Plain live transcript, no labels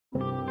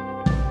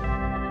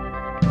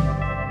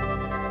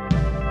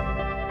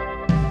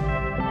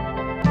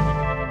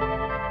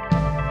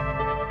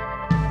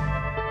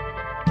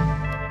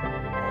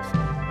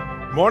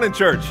Morning,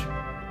 church.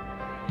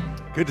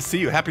 Good to see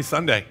you. Happy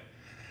Sunday.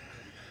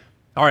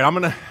 All right, I'm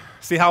going to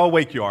see how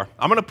awake you are.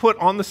 I'm going to put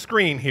on the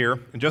screen here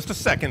in just a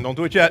second, don't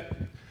do it yet,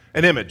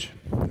 an image.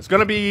 It's going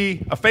to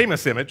be a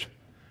famous image.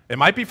 It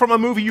might be from a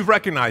movie you've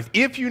recognized.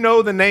 If you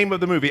know the name of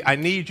the movie, I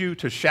need you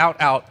to shout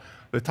out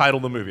the title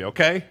of the movie,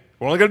 okay?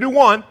 We're only going to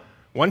do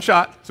one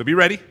shot, so be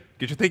ready.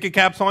 Get your thinking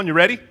caps on. You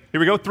ready? Here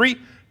we go. 3,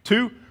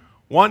 2,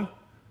 1.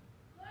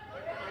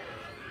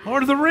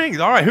 Lord of the Rings.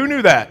 All right, who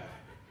knew that?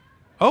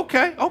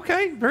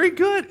 Okay, very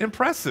good,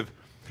 impressive.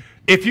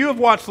 If you have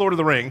watched Lord of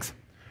the Rings,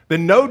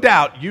 then no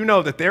doubt you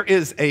know that there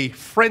is a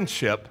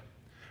friendship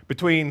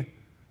between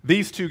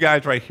these two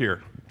guys right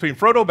here, between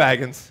Frodo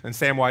Baggins and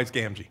Samwise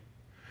Gamgee.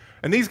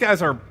 And these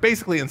guys are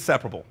basically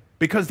inseparable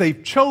because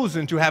they've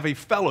chosen to have a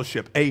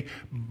fellowship, a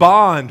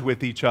bond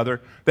with each other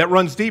that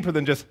runs deeper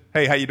than just,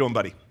 hey, how you doing,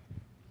 buddy?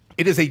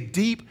 It is a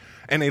deep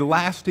and a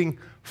lasting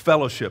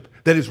fellowship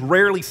that is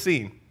rarely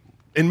seen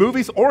in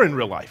movies or in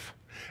real life.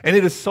 And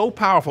it is so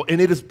powerful,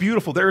 and it is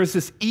beautiful. There is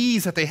this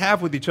ease that they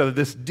have with each other,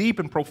 this deep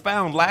and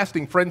profound,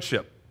 lasting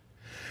friendship.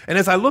 And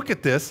as I look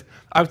at this,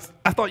 I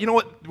thought, you know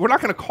what? We're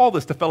not going to call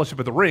this the Fellowship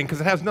of the Ring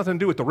because it has nothing to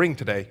do with the ring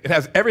today. It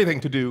has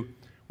everything to do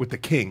with the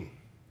King,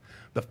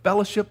 the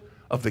fellowship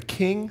of the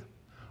King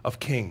of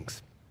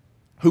Kings,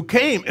 who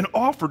came and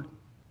offered,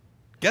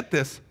 get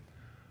this,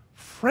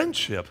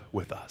 friendship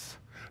with us.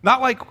 Not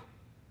like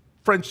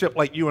friendship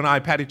like you and I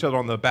pat each other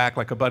on the back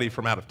like a buddy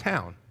from out of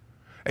town.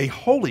 A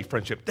holy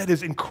friendship that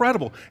is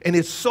incredible and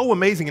is so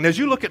amazing. And as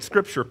you look at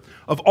Scripture,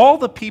 of all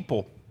the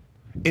people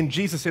in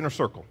Jesus' inner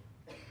circle,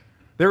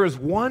 there is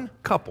one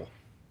couple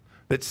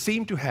that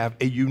seem to have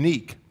a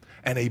unique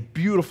and a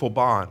beautiful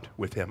bond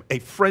with him, a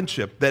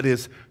friendship that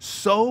is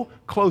so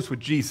close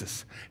with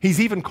Jesus. He's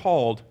even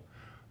called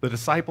the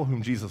disciple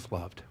whom Jesus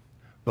loved,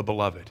 the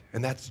beloved,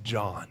 and that's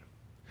John.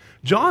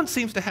 John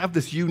seems to have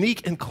this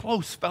unique and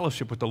close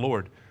fellowship with the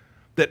Lord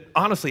that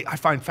honestly I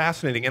find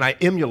fascinating and I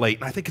emulate,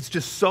 and I think it's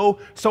just so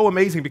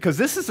amazing because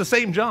this is the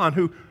same John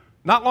who,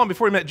 not long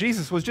before he met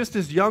Jesus, was just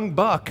this young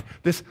buck,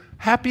 this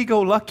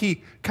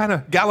happy-go-lucky kind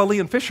of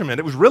Galilean fisherman.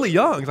 It was really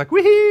young. He's like,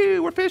 wee-hee,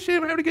 we're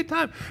fishing, we're having a good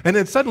time. And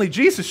then suddenly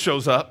Jesus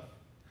shows up,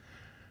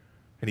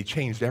 and he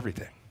changed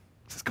everything.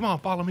 He says, come on,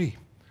 follow me.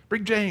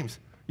 Bring James.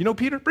 You know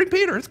Peter? Bring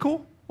Peter. It's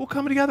cool. We'll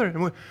come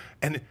together.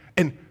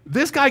 And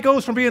this guy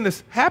goes from being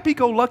this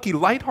happy-go-lucky,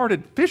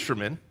 lighthearted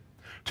fisherman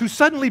to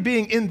suddenly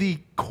being in the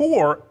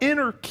core,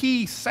 inner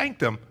key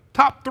sanctum,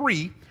 top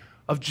 3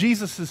 of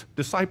Jesus'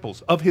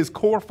 disciples, of his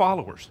core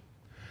followers.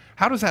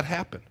 How does that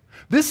happen?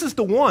 This is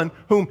the one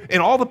whom,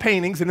 in all the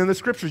paintings and in the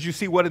scriptures, you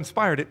see what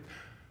inspired it.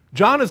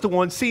 John is the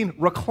one seen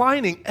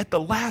reclining at the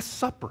Last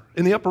Supper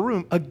in the upper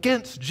room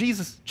against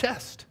Jesus'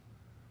 chest.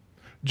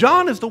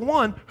 John is the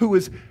one who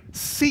is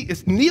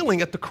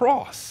kneeling at the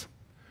cross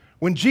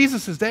when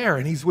Jesus is there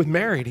and he's with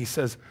Mary and he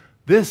says,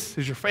 this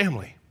is your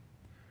family.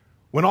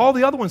 When all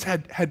the other ones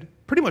had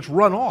pretty much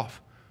run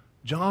off,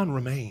 John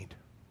remained.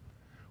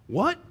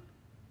 What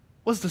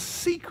was the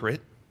secret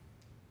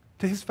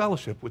to his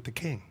fellowship with the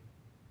King?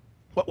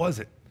 What was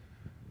it?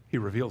 He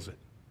reveals it.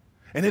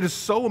 And it is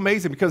so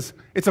amazing because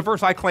it's a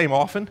verse I claim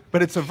often,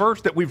 but it's a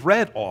verse that we've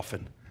read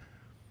often.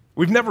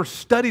 We've never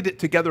studied it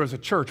together as a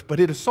church,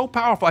 but it is so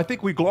powerful. I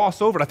think we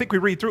gloss over it. I think we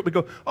read through it. We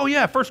go, oh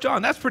yeah, 1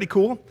 John, that's pretty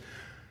cool.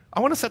 I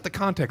want to set the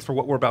context for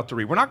what we're about to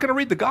read. We're not going to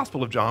read the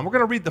Gospel of John. We're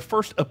going to read the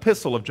first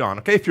epistle of John,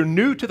 okay? If you're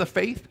new to the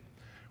faith,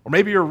 or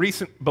maybe you're a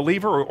recent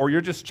believer, or you're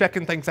just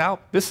checking things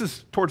out, this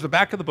is towards the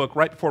back of the book,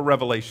 right before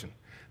Revelation.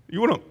 You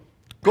want to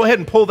go ahead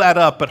and pull that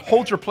up, but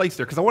hold your place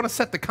there, because I want to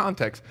set the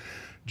context.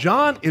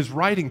 John is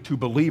writing to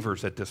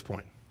believers at this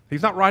point.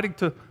 He's not writing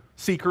to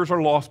seekers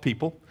or lost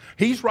people.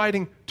 He's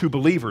writing to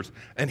believers,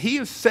 and he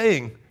is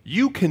saying,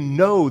 you can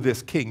know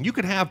this King. You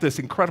can have this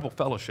incredible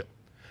fellowship.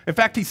 In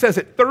fact, he says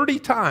it 30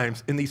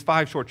 times in these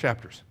 5 short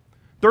chapters.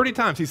 30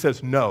 times he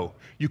says, no,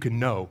 you can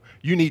know.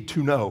 You need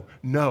to know.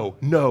 No,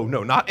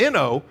 not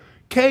N-O,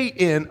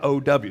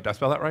 K-N-O-W. Did I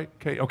spell that right?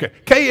 Okay,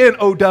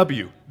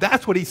 K-N-O-W.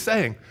 That's what he's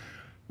saying.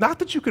 Not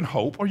that you can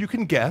hope, or you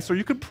can guess, or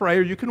you can pray,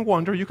 or you can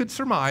wonder, or you can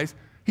surmise.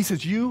 He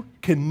says you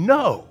can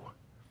know.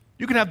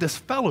 You can have this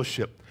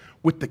fellowship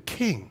with the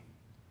King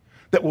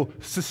that will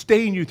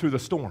sustain you through the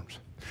storms.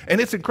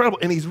 And it's incredible,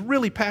 and he's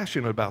really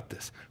passionate about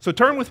this. So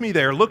turn with me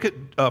there. Look at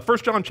 1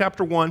 John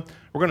chapter 1.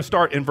 We're going to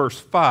start in verse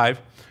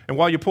 5. And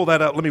while you pull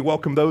that up, let me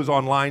welcome those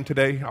online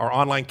today, our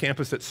online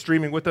campus that's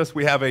streaming with us.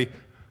 We have a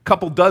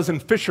couple dozen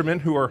fishermen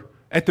who are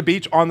at the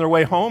beach on their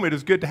way home. It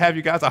is good to have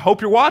you guys. I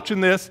hope you're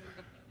watching this.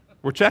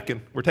 We're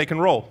checking. We're taking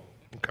roll.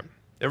 Okay.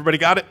 Everybody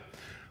got it?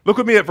 Look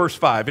with me at verse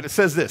 5, and it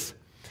says this.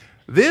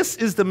 This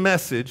is the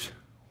message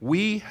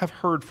we have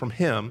heard from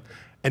him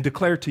and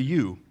declare to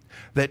you,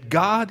 that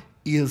God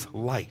is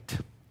light,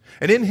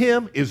 and in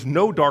him is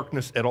no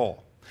darkness at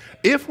all.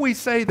 If we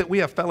say that we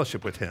have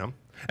fellowship with him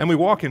and we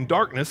walk in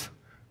darkness,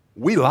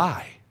 we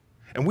lie,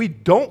 and we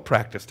don't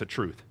practice the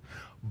truth.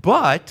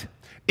 But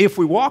if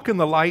we walk in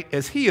the light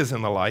as he is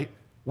in the light,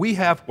 we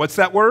have, what's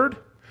that word?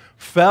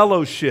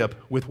 Fellowship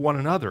with one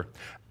another.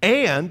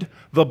 And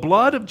the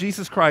blood of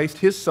Jesus Christ,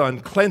 his Son,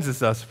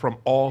 cleanses us from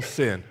all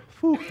sin.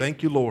 Whew,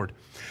 thank you, Lord.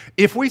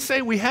 If we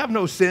say we have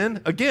no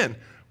sin, again,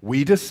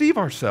 we deceive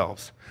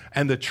ourselves,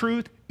 and the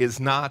truth is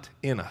not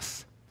in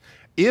us.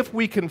 If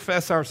we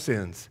confess our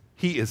sins,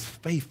 he is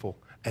faithful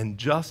and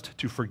just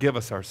to forgive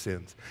us our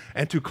sins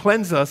and to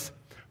cleanse us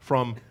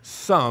from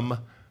some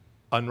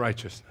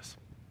unrighteousness.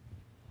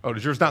 Oh,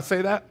 does yours not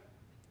say that?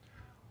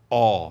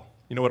 All.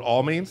 You know what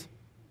all means?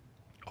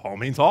 All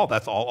means all.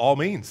 That's all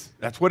means.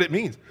 That's what it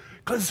means.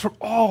 Cleanse us from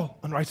all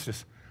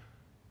unrighteousness.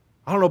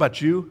 I don't know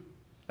about you.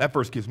 That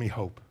verse gives me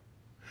hope.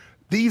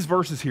 These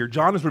verses here,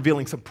 John is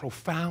revealing some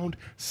profound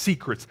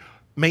secrets,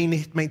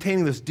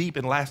 maintaining this deep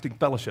and lasting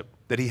fellowship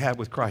that he had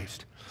with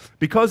Christ.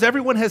 Because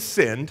everyone has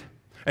sinned,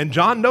 and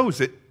John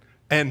knows it,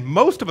 and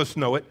most of us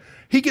know it,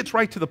 he gets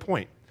right to the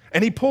point.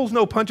 And he pulls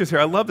no punches here.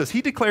 I love this.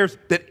 He declares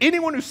that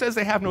anyone who says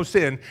they have no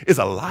sin is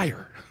a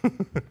liar.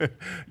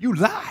 You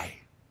lie.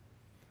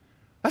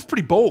 That's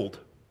pretty bold.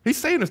 He's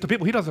saying this to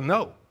people he doesn't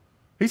know.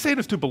 He's saying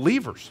this to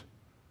believers.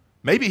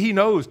 Maybe he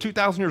knows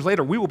 2,000 years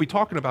later we will be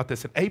talking about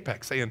this at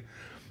Apex, saying,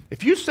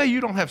 if you say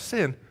you don't have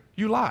sin,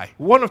 you lie.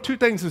 One of two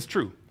things is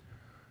true.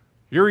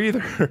 You're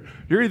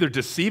either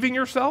deceiving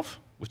yourself,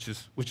 which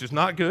is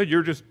not good,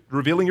 you're just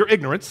revealing your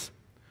ignorance,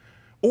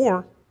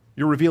 or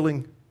you're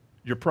revealing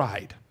your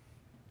pride.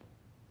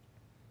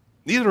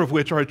 Neither of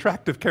which are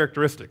attractive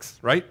characteristics,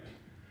 right?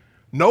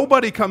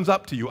 Nobody comes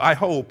up to you, I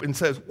hope, and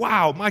says,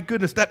 wow, my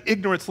goodness, that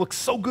ignorance looks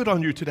so good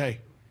on you today.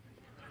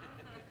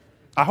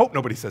 I hope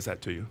nobody says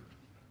that to you.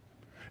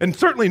 And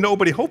certainly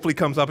nobody hopefully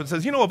comes up and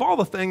says, you know, of all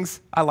the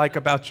things I like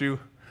about you,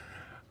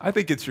 I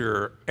think it's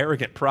your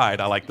arrogant pride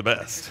I like the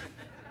best.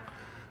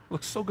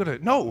 Looks so good at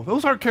it. No,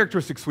 those aren't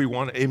characteristics we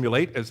want to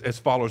emulate as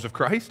followers of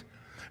Christ.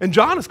 And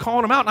John is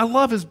calling them out, and I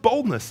love his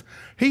boldness.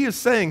 He is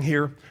saying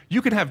here,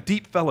 you can have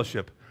deep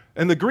fellowship.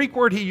 And the Greek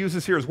word he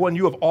uses here is one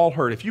you have all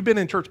heard. If you've been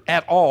in church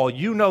at all,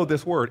 you know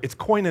this word. It's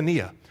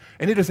koinonia.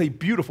 And it is a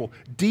beautiful,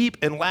 deep,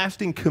 and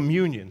lasting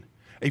communion,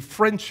 a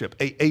friendship,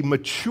 a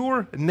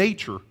mature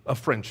nature of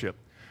friendship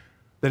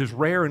that is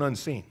rare and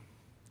unseen.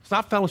 It's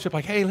not fellowship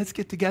like, hey, let's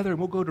get together and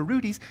we'll go to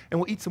Rudy's and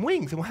we'll eat some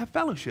wings and we'll have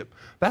fellowship.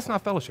 That's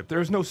not fellowship.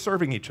 There is no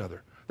serving each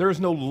other. There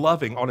is no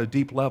loving on a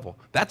deep level.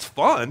 That's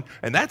fun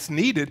and that's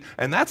needed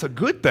and that's a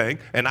good thing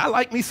and I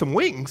like me some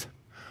wings,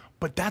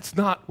 but that's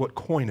not what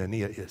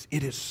koinonia is.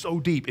 It is so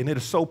deep and it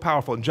is so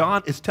powerful. And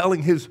John is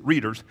telling his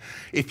readers,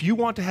 if you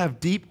want to have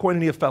deep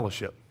koinonia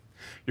fellowship,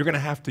 you're going to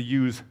have to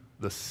use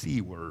the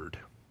C word,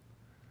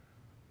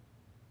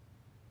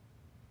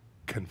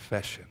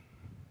 confession.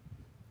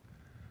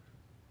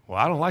 Well,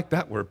 I don't like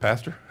that word,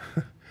 Pastor.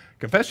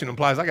 Confession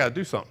implies I got to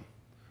do something.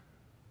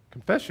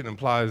 Confession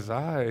implies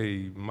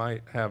I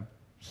might have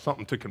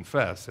something to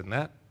confess, and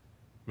that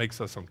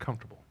makes us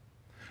uncomfortable.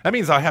 That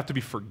means I have to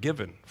be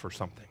forgiven for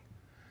something,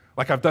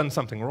 like I've done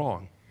something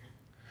wrong.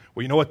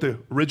 Well, you know what the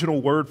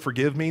original word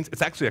forgive means?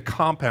 It's actually a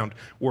compound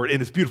word,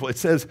 and it's beautiful. It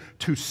says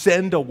to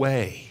send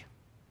away.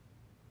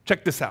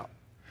 Check this out.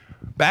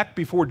 Back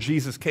before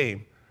Jesus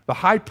came, the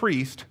high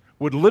priest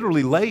would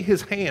literally lay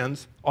his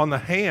hands on the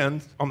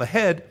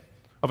head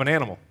of an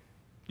animal,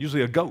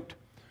 usually a goat.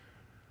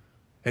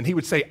 And he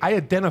would say, I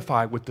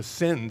identify with the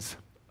sins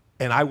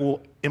and I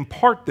will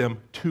impart them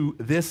to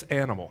this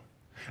animal.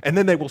 And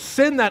then they will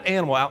send that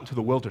animal out into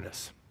the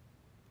wilderness,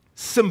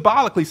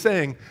 symbolically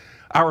saying,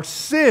 our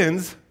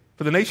sins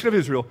for the nation of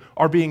Israel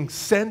are being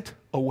sent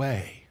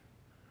away.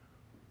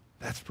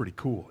 That's pretty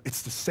cool.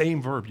 It's the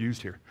same verb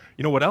used here.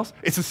 You know what else?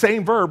 It's the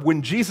same verb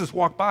when Jesus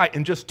walked by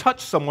and just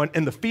touched someone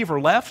and the fever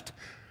left.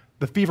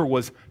 The fever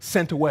was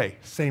sent away.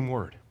 Same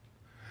word.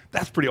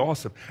 That's pretty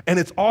awesome. And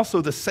it's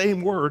also the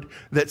same word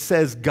that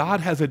says God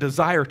has a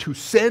desire to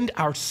send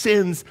our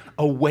sins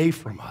away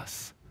from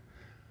us.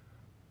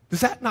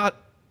 Does that not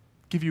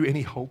give you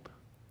any hope?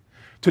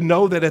 To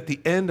know that at the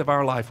end of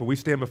our life, when we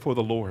stand before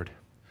the Lord,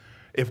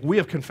 if we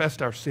have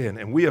confessed our sin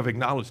and we have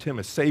acknowledged him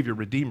as Savior,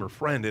 Redeemer,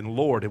 friend, and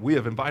Lord, and we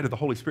have invited the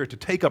Holy Spirit to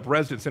take up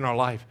residence in our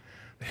life,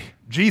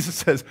 Jesus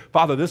says,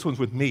 Father, this one's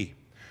with me.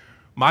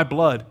 My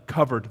blood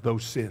covered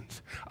those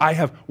sins. I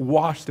have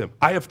washed them.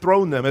 I have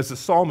thrown them, as the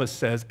psalmist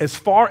says, as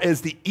far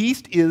as the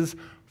east is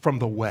from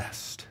the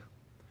west.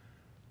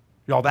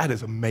 Y'all, that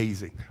is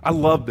amazing. I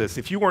love this.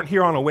 If you weren't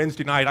here on a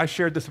Wednesday night, I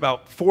shared this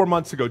about 4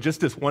 months ago,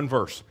 just this one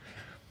verse.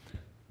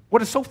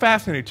 What is so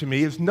fascinating to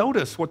me is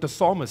notice what the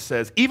psalmist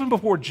says, even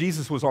before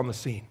Jesus was on the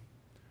scene.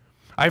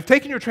 I have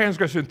taken your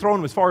transgression and thrown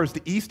them as far as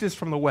the east is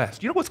from the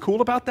west. You know what's cool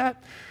about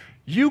that?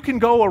 You can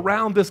go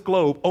around this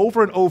globe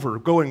over and over,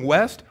 going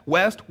west,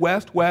 west,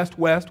 west, west,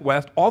 west,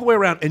 west, all the way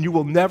around, and you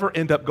will never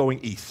end up going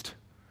east.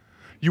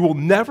 You will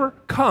never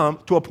come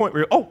to a point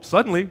where, oh,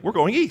 suddenly we're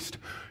going east.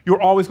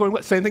 You're always going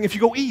west. Same thing if you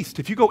go east.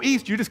 If you go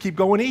east, you just keep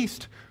going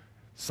east.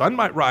 Sun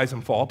might rise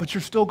and fall, but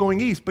you're still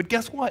going east. But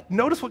guess what?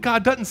 Notice what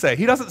God doesn't say.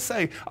 He doesn't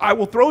say, I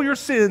will throw your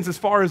sins as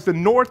far as the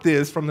north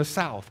is from the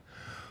south.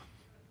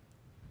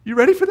 You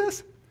ready for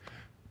this?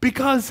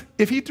 Because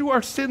if he threw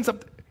our sins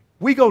up,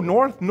 we go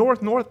north,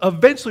 north, north.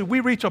 Eventually, we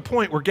reach a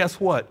point where guess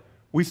what?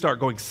 We start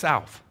going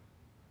south.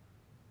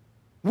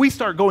 we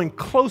start going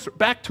closer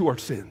back to our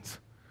sins.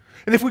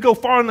 And if we go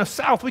far in the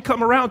south, we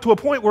come around to a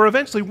point where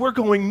eventually we're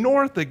going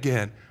north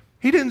again.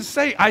 He didn't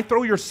say, I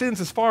throw your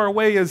sins as far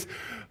away as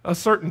a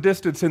certain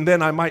distance and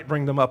then I might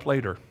bring them up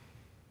later.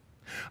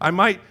 I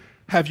might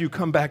have you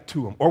come back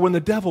to them. Or when the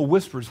devil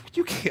whispers,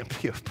 you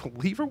can't be a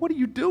believer. What are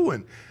you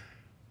doing?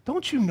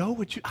 Don't you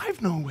know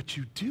I've known what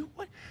you do.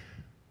 What?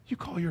 You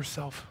call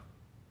yourself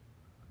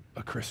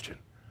a Christian.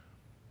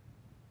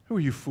 Who are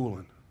you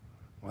fooling?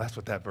 Well, that's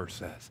what that verse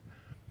says.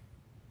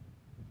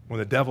 When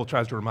the devil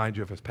tries to remind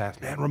you of his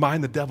past, man,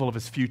 remind the devil of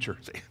his future.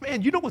 Say,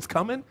 man, you know what's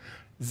coming?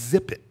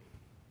 Zip it.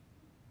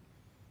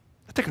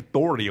 I take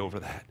authority over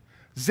that.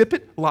 Zip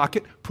it, lock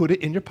it, put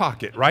it in your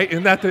pocket, right?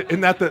 Isn't that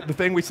the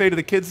thing we say to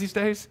the kids these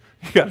days?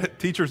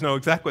 Teachers know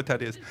exactly what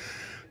that is.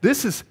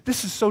 This is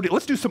so deep.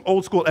 Let's do some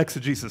old school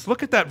exegesis.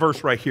 Look at that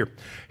verse right here.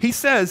 He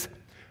says,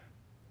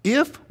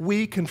 if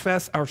we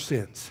confess our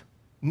sins,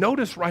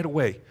 notice right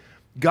away,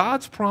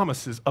 God's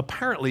promises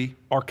apparently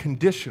are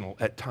conditional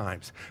at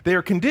times. They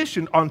are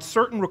conditioned on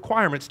certain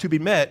requirements to be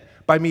met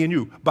by me and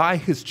you, by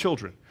his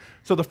children.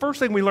 So the first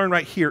thing we learn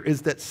right here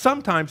is that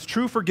sometimes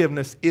true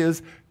forgiveness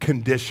is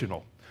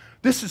conditional.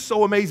 This is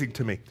so amazing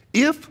to me.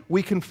 If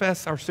we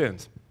confess our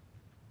sins.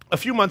 A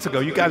few months ago,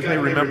 you guys may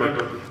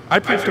remember, I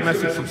preached a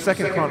message from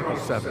 2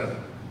 Chronicles 7,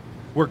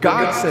 where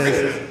God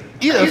says,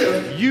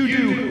 if you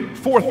do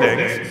 4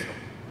 things,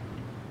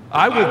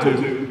 I will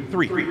do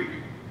 3.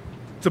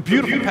 It's a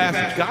beautiful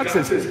passage. God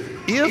says,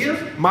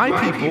 if my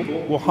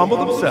people will humble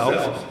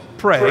themselves,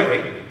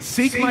 pray,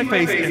 seek my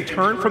face, and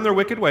turn from their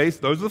wicked ways,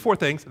 those are the 4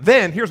 things,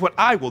 then here's what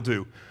I will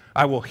do.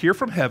 I will hear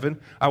from heaven,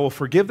 I will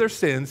forgive their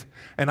sins,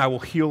 and I will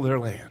heal their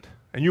land.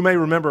 And you may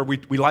remember we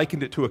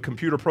likened it to a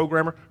computer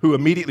programmer who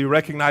immediately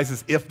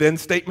recognizes if-then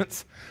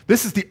statements.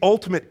 This is the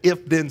ultimate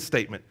if-then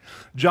statement.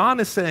 John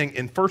is saying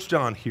in 1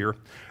 John here,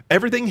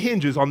 everything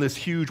hinges on this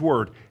huge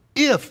word,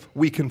 if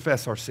we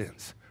confess our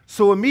sins.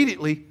 So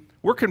immediately,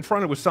 we're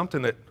confronted with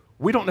something that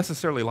we don't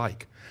necessarily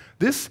like.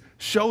 This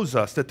shows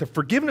us that the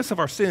forgiveness of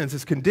our sins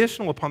is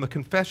conditional upon the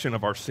confession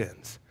of our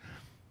sins.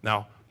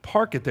 Now,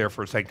 park it there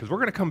for a second, because we're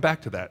going to come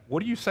back to that.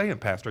 What are you saying,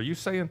 Pastor? Are you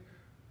saying,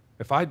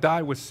 if I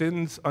die with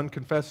sins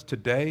unconfessed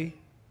today,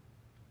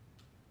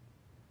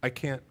 I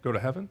can't go to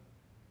heaven?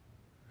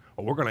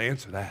 Oh, we're going to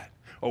answer that.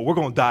 Oh, we're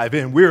going to dive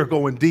in. We're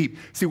going deep.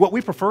 See, what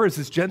we prefer is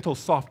this gentle,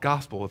 soft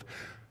gospel of,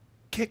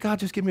 can't God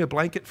just give me a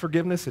blanket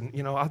forgiveness and,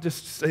 I'll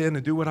just sin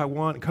and do what I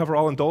want and cover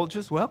all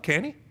indulgences? Well,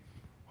 can he?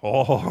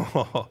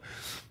 Oh,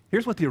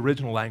 here's what the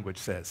original language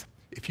says.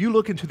 If you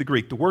look into the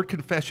Greek, the word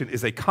confession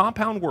is a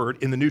compound word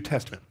in the New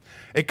Testament.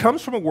 It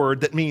comes from a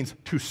word that means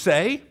to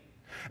say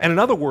and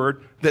another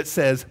word that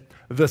says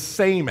the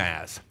same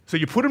as. So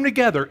you put them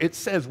together, it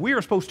says we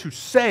are supposed to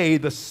say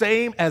the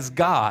same as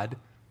God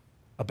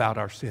about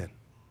our sin.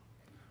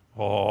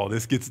 Oh,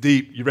 this gets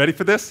deep. You ready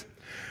for this?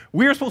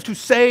 We are supposed to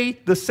say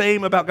the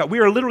same about God. We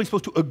are literally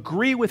supposed to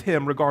agree with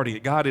him regarding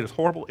it. God, it is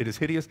horrible. It is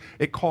hideous.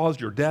 It caused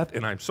your death,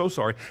 and I'm so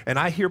sorry, and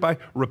I hereby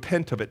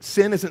repent of it.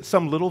 Sin isn't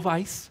some little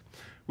vice.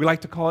 We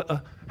like to call it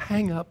a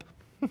hang-up.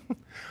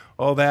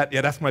 Oh,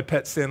 that's my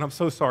pet sin. I'm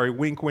so sorry.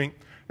 Wink, wink.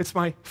 It's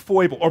my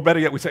foible. Or better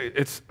yet, we say,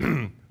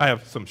 I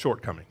have some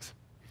shortcomings.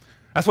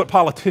 That's what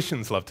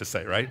politicians love to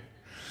say, right?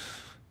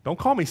 Don't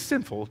call me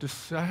sinful.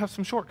 Just, I have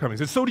some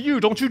shortcomings. And so do you.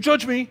 Don't you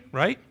judge me,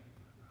 right?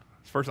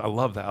 First, I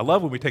love that. I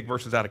love when we take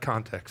verses out of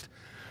context.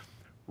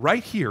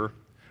 Right here,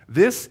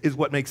 this is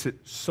what makes it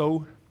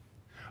so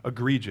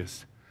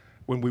egregious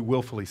when we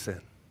willfully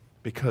sin.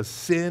 Because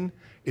sin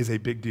is a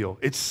big deal.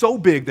 It's so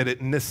big that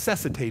it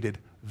necessitated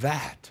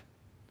that.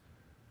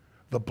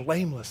 The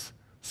blameless,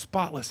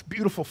 spotless,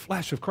 beautiful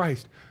flesh of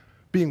Christ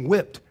being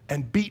whipped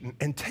and beaten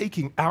and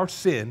taking our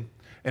sin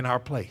in our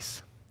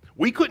place.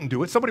 We couldn't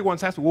do it. Somebody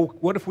once asked me, well,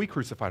 what if we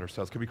crucified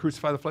ourselves? Can we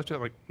crucify the flesh?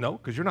 I'm like, no,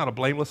 because you're not a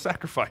blameless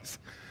sacrifice.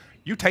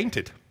 You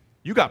tainted.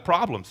 You got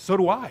problems. So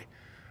do I.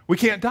 We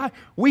can't die.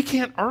 We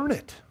can't earn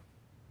it.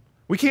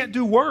 We can't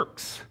do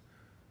works.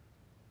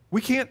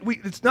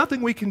 It's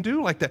nothing we can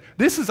do like that.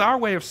 This is our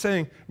way of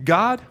saying,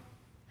 God,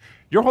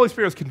 your Holy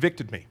Spirit has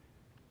convicted me.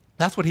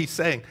 That's what he's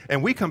saying.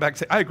 And we come back and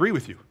say, I agree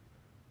with you.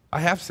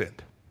 I have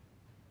sinned.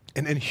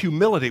 And in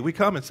humility, we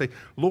come and say,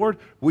 Lord,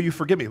 will you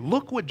forgive me?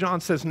 Look what John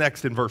says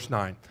next in verse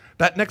 9.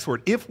 That next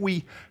word, if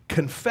we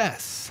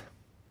confess.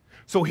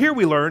 So here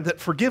we learn that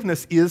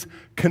forgiveness is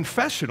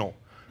confessional.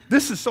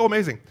 This is so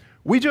amazing.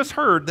 We just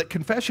heard that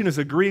confession is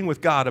agreeing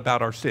with God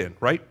about our sin,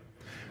 right?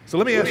 So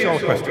let me ask you all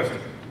a question.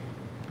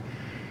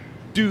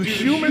 Do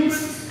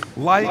humans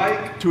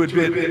like to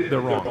admit they're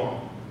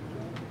wrong?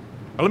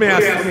 Let me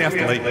ask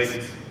the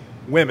ladies.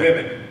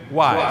 Women,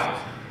 wives.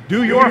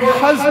 Do your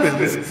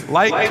husbands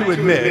like to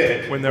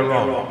admit when they're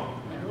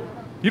wrong?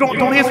 You don't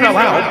answer out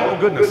loud. Oh,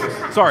 goodness.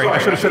 Sorry, I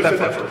should have said that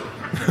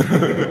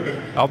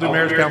first. I'll do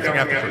marriage counseling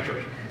after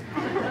church.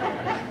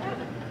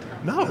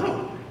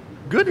 No.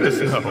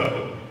 Goodness,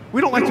 no. We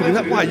don't like to do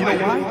that. Why? You know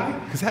why?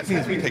 Because that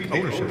means we take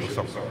ownership of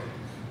something.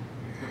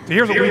 So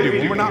here's what we do.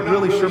 When we're not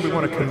really sure we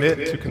want to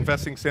commit to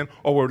confessing sin,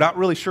 or we're not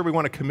really sure we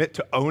want to commit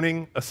to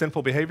owning a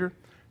sinful behavior,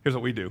 here's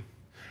what we do.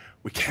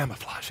 We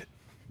camouflage it.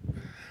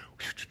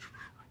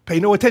 Pay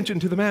no attention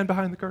to the man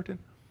behind the curtain.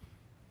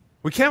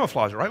 We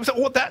camouflage it, right? We say,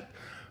 well,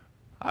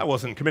 I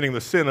wasn't committing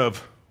the sin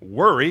of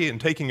worry and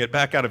taking it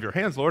back out of your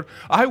hands, Lord.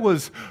 I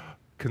was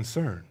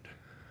concerned.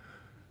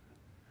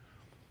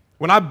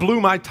 When I blew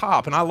my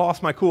top and I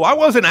lost my cool, I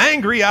wasn't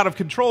angry, out of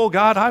control,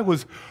 God. I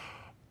was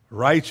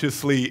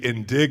righteously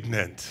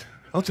indignant.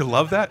 Don't you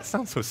love that? It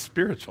sounds so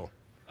spiritual.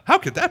 How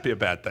could that be a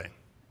bad thing?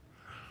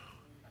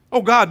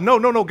 Oh, God,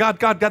 no, God,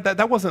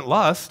 that wasn't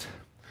lust.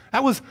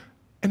 That was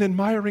an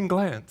admiring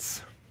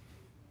glance.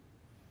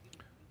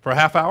 For a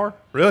half hour?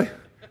 Really?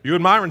 You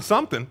admiring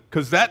something?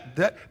 Because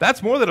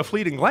that's more than a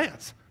fleeting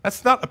glance.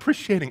 That's not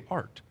appreciating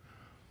art.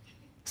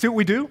 See what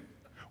we do?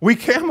 We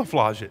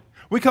camouflage it.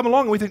 We come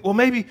along and we think, well,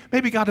 maybe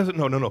God doesn't.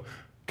 No.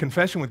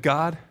 Confession with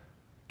God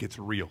gets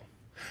real.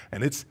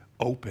 And it's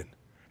open.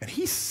 And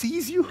he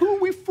sees you. Who are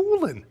we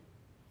fooling?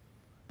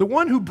 The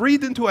one who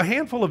breathed into a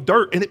handful of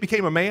dirt and it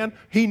became a man,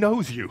 he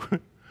knows you.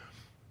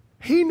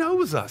 He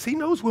knows us. He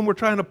knows when we're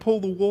trying to pull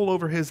the wool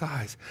over his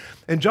eyes.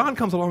 And John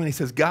comes along and he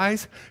says,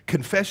 guys,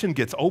 confession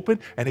gets open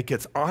and it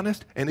gets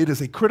honest, and it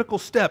is a critical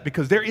step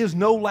because there is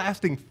no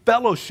lasting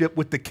fellowship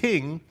with the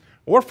King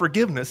or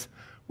forgiveness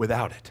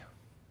without it.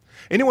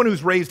 Anyone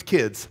who's raised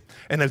kids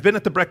and has been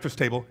at the breakfast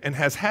table and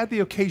has had the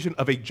occasion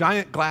of a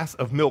giant glass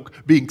of milk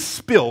being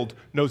spilled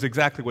knows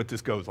exactly what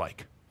this goes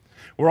like.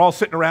 We're all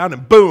sitting around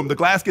and boom, the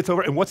glass gets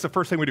over, and what's the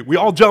first thing we do? We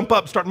all jump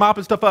up, start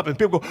mopping stuff up, and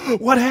people go,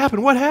 what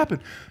happened? What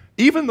happened?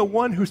 Even the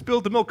one who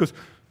spilled the milk goes,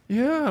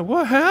 yeah,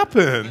 what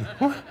happened?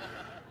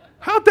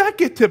 How'd that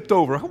get tipped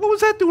over? What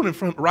was that doing in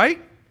front,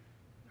 right?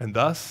 And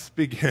thus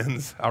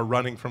begins our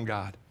running from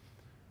God.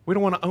 We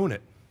don't want to own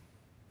it.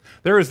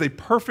 There is a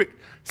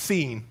perfect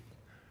scene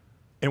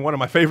in one of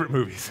my favorite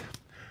movies.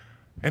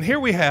 And here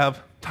we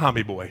have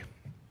Tommy Boy.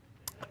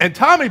 And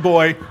Tommy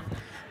Boy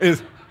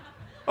is,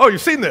 oh,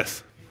 you've seen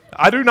this.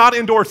 I do not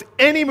endorse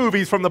any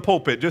movies from the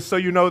pulpit, just so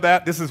you know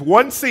that. This is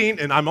one scene,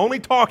 and I'm only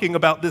talking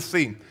about this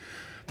scene.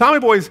 Tommy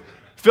Boy's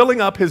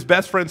filling up his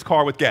best friend's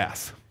car with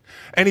gas.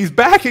 And he's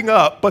backing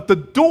up, but the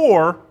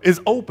door is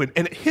open,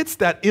 and it hits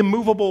that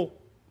immovable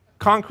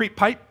concrete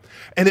pipe,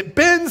 and it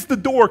bends the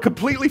door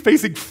completely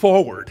facing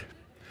forward.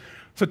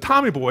 So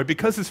Tommy Boy,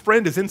 because his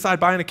friend is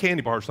inside buying a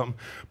candy bar or something,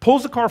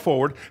 pulls the car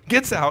forward,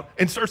 gets out,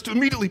 and starts to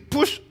immediately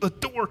push the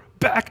door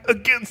back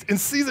against and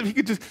sees if he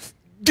could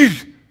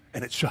just,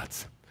 and it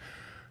shuts.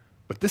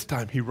 But this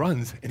time he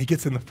runs and he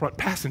gets in the front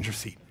passenger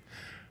seat.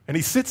 And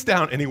he sits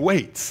down and he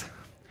waits.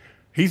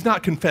 He's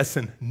not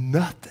confessing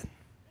nothing.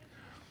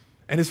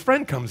 And his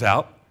friend comes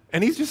out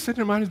and he's just sitting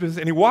there minding his business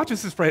and he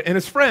watches his friend, and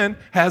his friend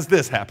has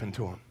this happen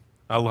to him.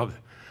 I love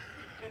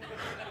it.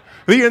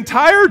 The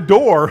entire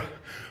door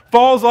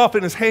falls off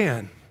in his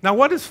hand. Now,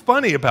 what is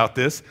funny about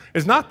this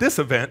is not this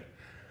event,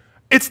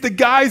 it's the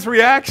guy's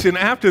reaction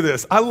after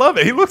this. I love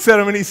it. He looks at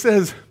him and he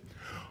says,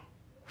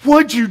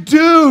 "What'd you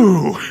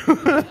do?"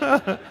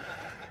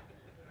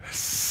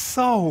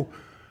 So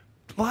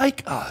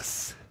like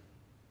us.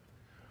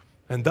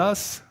 And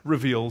thus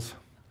reveals,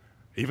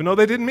 even though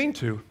they didn't mean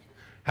to,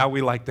 how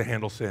we like to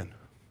handle sin.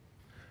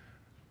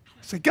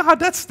 I say, God,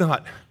 that's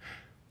not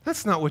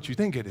what you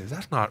think it is.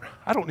 I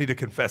don't need to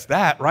confess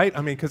that, right?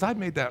 I mean, because I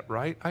made that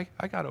right.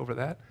 I got over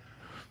that.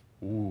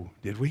 Ooh,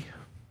 did we?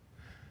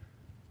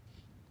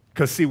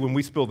 Because see, when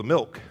we spill the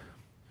milk,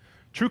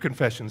 true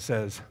confession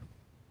says,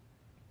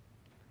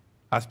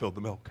 I spilled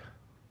the milk.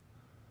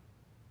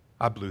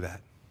 I blew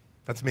that.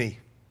 That's me.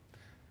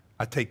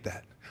 I take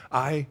that.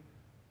 I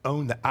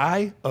own that.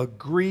 I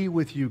agree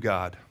with you,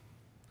 God,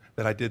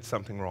 that I did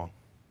something wrong.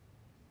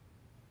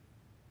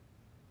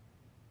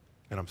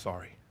 And I'm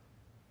sorry.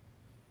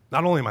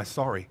 Not only am I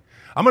sorry,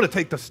 I'm going to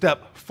take the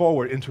step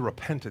forward into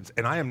repentance,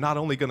 and I am not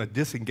only going to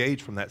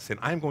disengage from that sin,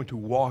 I am going to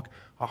walk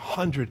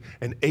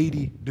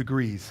 180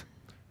 degrees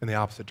in the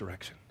opposite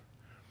direction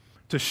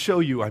to show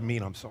you I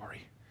mean I'm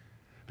sorry.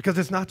 Because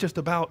it's not just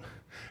about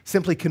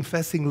simply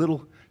confessing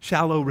little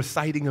shallow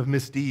reciting of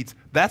misdeeds.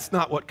 That's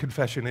not what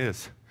confession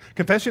is.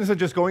 Confession isn't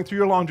just going through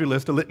your laundry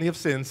list, a litany of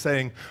sins,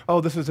 saying,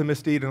 oh, this is a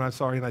misdeed, and I'm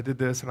sorry, and I did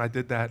this, and I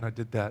did that, and I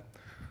did that.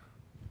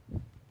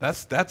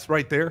 That's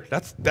right there.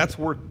 That's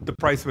worth the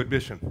price of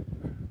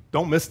admission.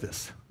 Don't miss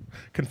this.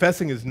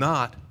 Confessing is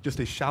not just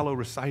a shallow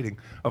reciting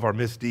of our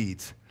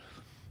misdeeds.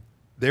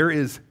 There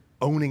is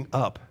owning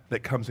up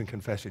that comes in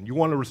confession. You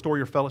want to restore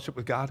your fellowship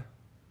with God?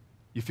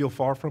 You feel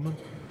far from Him?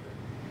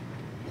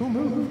 Who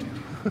moved?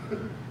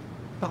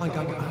 Not like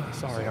God,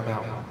 sorry, I'm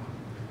out.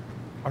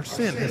 Our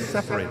sin has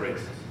separated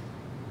us.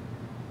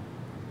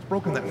 It's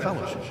broken that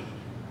fellowship.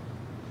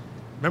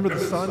 Remember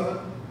the sun?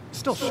 It's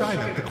still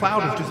shining. The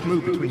cloud has just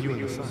moved between you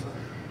and the sun.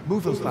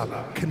 Move those clouds.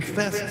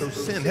 Confess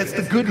those sins. That's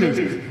the good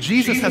news.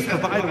 Jesus has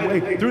provided a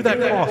way through that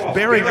cross,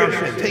 bearing our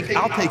sin.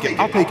 I'll take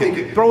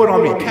it. Throw it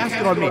on me. Cast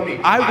it on me.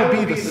 I will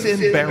be the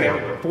sin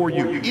bearer for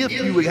you if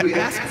you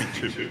ask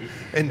me to.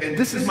 And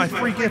this is my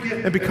free gift.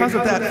 And because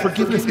of that,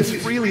 forgiveness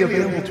is freely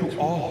available to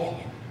all.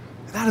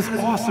 That is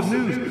awesome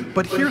news.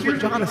 But here's what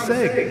John is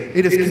saying.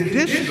 It is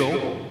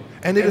conditional,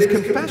 and it is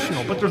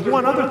confessional. But there's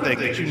one other thing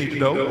that you need to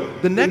know.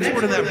 The next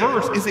word in that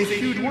verse is a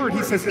huge word.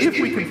 He says, if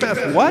we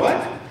confess what?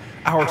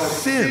 Our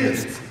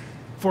sins.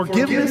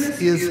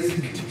 Forgiveness is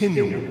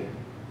continual.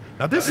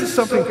 Now this is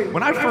something,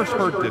 when I first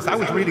heard this, I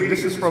was reading,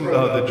 this is from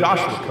the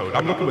Joshua Code.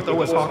 I'm looking with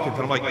O.S. Hawkins,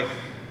 and I'm like,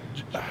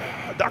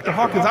 Dr.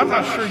 Hawkins, I'm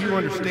not sure you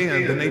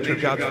understand the nature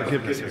of God's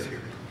forgiveness here.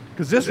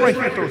 Because this right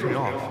here throws me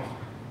off.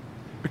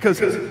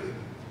 Because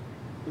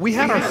we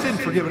had our sin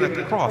forgiven at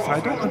the cross. I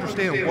don't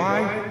understand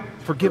why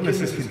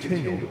forgiveness is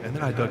continual. And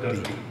then I dug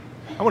deep.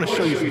 I want to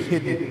show you some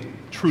hidden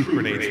truth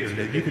grenades here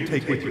that you can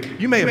take with you.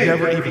 You may have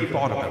never even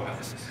thought about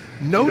this.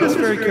 Notice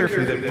very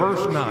carefully that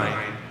verse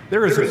 9,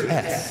 there is an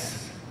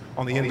S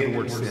on the end of the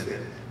word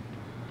sin.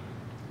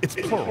 It's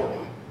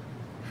plural.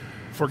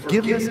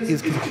 Forgiveness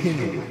is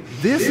continual.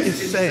 This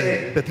is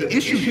saying that the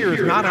issue here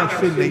is not our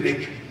sin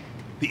nature.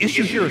 The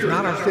issue here is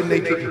not our sin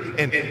nature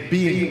and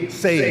being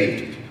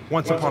saved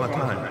once upon a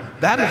time.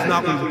 That is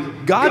not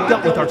what God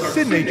dealt with our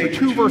sin nature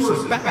 2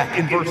 verses back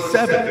in verse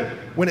 7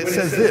 when it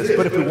says this,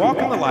 but if we walk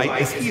in the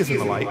light as he is in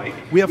the light,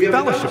 we have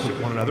fellowship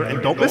with one another.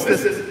 And don't miss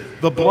this,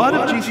 the blood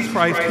of Jesus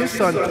Christ, his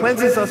son,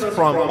 cleanses us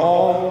from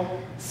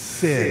all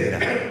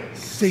sin.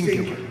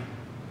 Singular.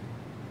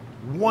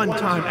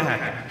 One-time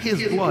act.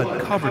 His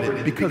blood covered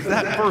it because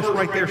that verse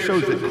right there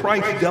shows that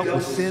Christ dealt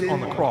with sin on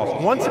the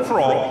cross. Once and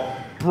for all,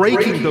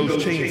 breaking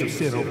those chains of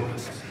sin over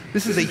us.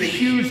 This is a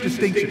huge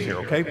distinction here,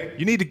 okay?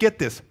 You need to get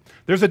this.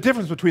 There's a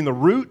difference between the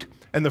root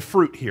and the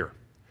fruit here.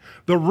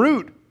 The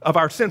root of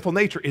our sinful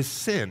nature is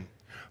sin.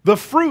 The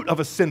fruit of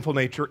a sinful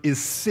nature is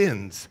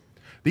sins.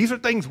 These are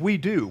things we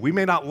do. We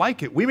may not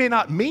like it. We may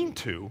not mean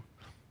to.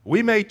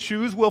 We may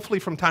choose willfully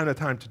from time to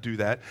time to do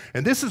that.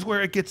 And this is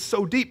where it gets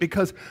so deep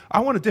because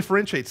I want to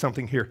differentiate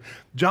something here.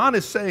 John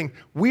is saying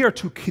we are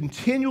to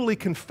continually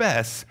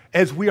confess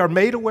as we are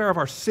made aware of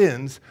our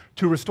sins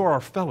to restore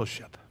our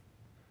fellowship.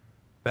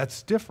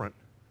 That's different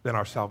than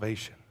our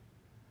salvation.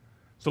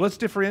 So let's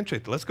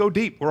differentiate. Let's go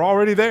deep. We're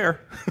already there.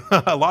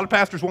 A lot of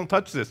pastors won't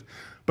touch this.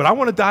 But I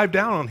want to dive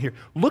down on here.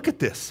 Look at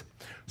this.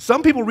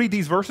 Some people read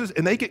these verses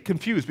and they get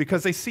confused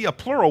because they see a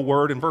plural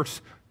word in verse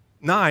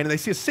 9 and they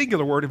see a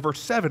singular word in verse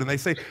 7 and they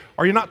say,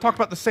 are you not talking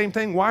about the same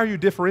thing? Why are you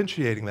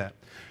differentiating that?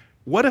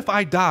 What if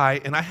I die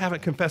and I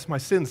haven't confessed my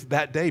sins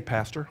that day,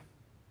 Pastor?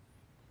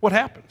 What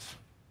happens?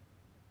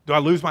 Do I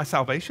lose my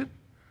salvation?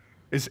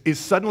 Is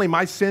suddenly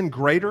my sin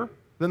greater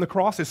than the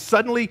cross? Is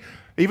suddenly,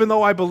 even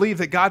though I believe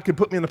that God could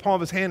put me in the palm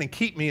of his hand and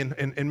keep me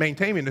and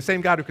maintain me, and the same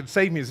God who could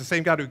save me is the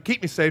same God who could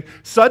keep me saved,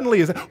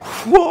 suddenly is,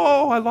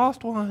 whoa, I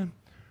lost one.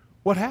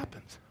 What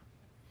happens?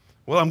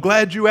 Well, I'm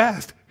glad you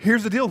asked.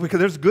 Here's the deal, because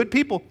there's good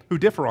people who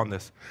differ on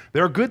this.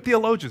 There are good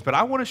theologians, but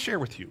I want to share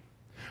with you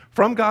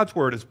from God's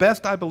word, as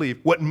best I believe,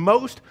 what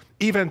most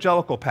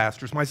evangelical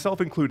pastors,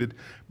 myself included,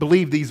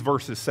 believe these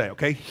verses say,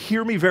 okay?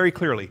 Hear me very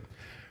clearly.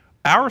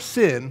 Our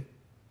sin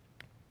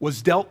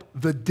was dealt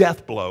the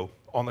death blow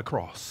on the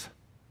cross.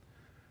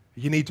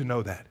 You need to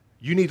know that.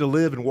 You need to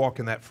live and walk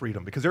in that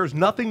freedom because there's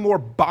nothing more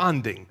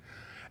bonding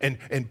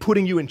and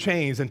putting you in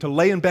chains than to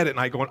lay in bed at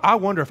night going, I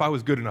wonder if I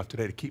was good enough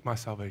today to keep my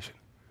salvation.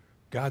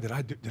 God,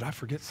 did I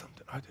forget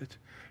something?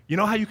 You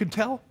know how you can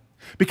tell?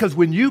 Because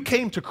when you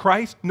came to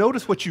Christ,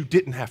 notice what you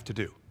didn't have to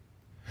do.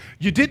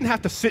 You didn't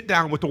have to sit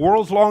down with the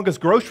world's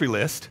longest grocery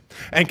list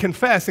and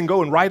confess and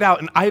go and write out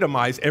and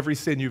itemize every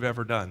sin you've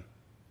ever done.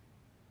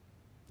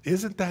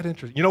 Isn't that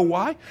interesting? You know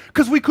why?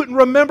 Because we couldn't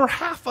remember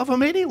half of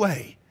them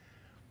anyway.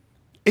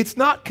 It's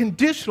not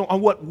conditional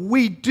on what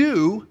we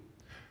do.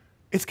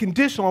 It's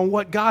conditional on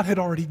what God had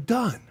already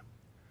done.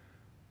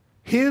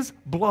 His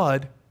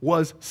blood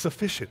was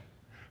sufficient.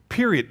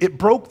 Period. It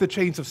broke the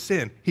chains of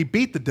sin. He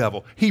beat the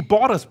devil. He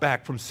bought us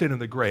back from sin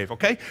and the grave,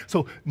 okay?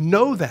 So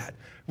know that.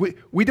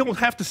 We don't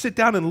have to sit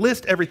down and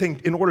list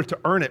everything in order to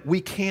earn it.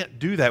 We can't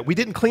do that. We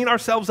didn't clean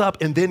ourselves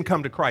up and then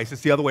come to Christ.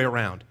 It's the other way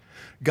around.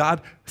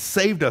 God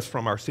saved us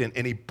from our sin,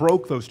 and he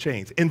broke those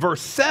chains. In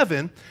verse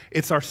 7,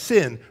 it's our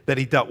sin that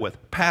he dealt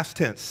with, past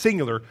tense,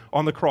 singular,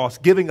 on the cross,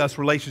 giving us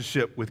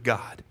relationship with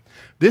God.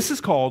 This is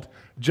called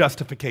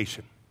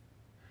justification.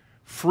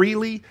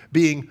 Freely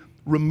being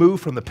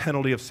removed from the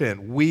penalty of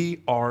sin.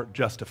 We are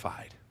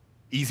justified.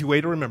 Easy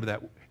way to remember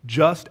that.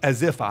 Just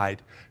as if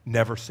I'd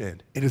never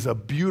sinned. It is a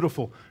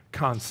beautiful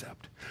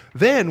concept.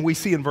 Then we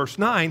see in verse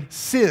 9,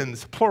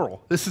 sins,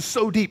 plural. This is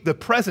so deep, the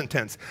present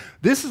tense.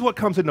 This is what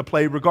comes into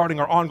play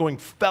regarding our ongoing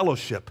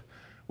fellowship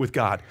with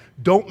God.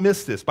 Don't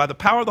miss this. By the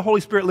power of the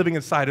Holy Spirit living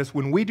inside us,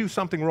 when we do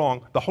something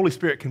wrong, the Holy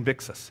Spirit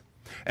convicts us,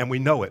 and we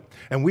know it.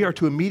 And we are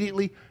to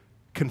immediately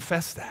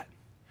confess that.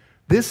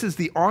 This is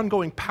the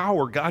ongoing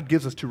power God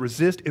gives us to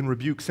resist and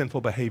rebuke sinful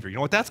behavior. You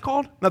know what that's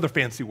called? Another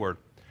fancy word.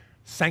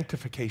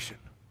 Sanctification.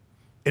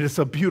 It is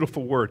a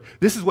beautiful word.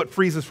 This is what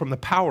frees us from the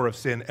power of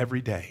sin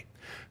every day.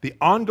 The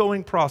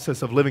ongoing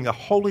process of living a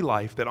holy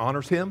life that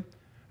honors him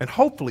and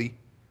hopefully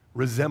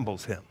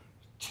resembles him.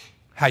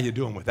 How you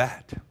doing with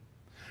that?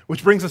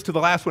 Which brings us to the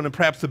last one and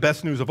perhaps the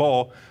best news of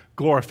all,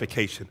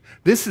 glorification.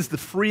 This is the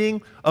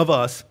freeing of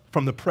us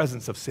from the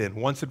presence of sin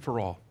once and for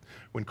all.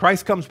 When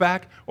Christ comes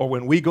back, or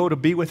when we go to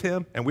be with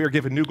him and we are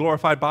given new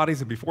glorified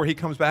bodies, and before he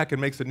comes back and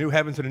makes a new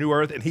heavens and a new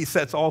earth and he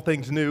sets all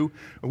things new,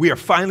 we are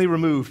finally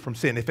removed from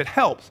sin. If it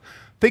helps,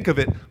 think of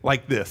it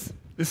like this.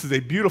 This is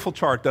a beautiful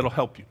chart that'll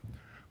help you.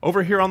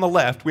 Over here on the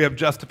left, we have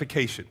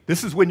justification.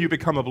 This is when you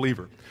become a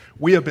believer.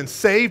 We have been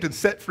saved and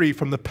set free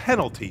from the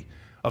penalty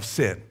of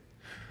sin.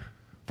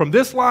 From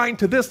this line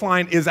to this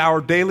line is our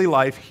daily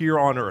life here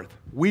on earth.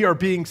 We are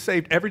being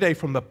saved every day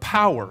from the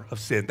power of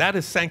sin. That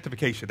is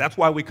sanctification. That's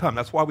why we come.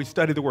 That's why we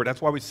study the Word.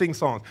 That's why we sing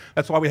songs.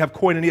 That's why we have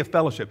koinonia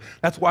fellowship.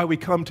 That's why we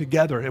come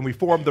together and we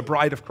form the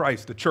bride of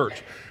Christ, the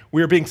church.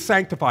 We are being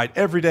sanctified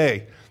every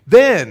day.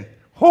 Then,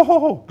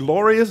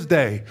 glorious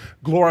day,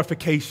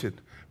 glorification,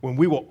 when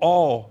we will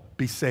all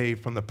be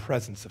saved from the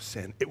presence of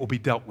sin. It will be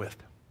dealt with.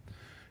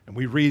 And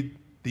we read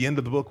the end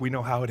of the book, we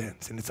know how it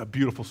ends, and it's a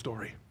beautiful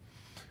story.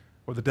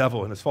 Where the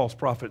devil and his false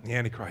prophet and the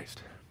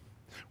Antichrist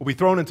will be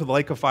thrown into the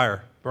lake of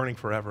fire, burning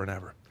forever and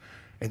ever.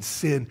 And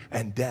sin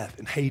and death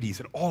and Hades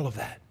and all of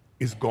that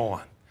is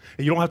gone.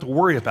 And you don't have to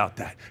worry about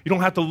that. You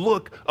don't have to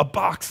look a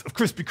box of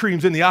Krispy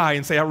Kremes in the eye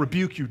and say, I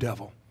rebuke you,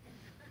 devil.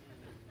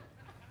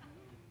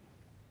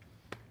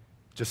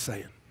 Just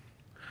saying.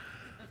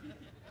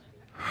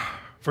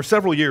 For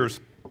several years,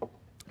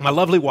 my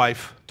lovely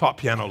wife taught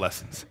piano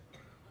lessons.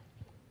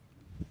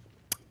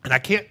 And I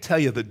can't tell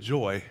you the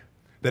joy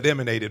that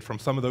emanated from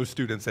some of those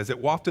students as it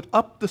wafted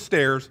up the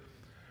stairs,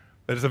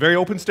 that is a very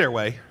open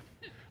stairway,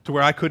 to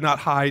where I could not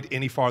hide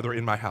any farther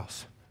in my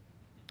house.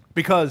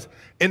 Because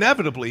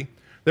inevitably,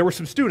 there were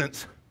some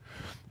students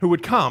who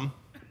would come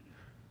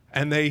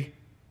and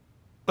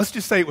let's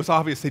just say it was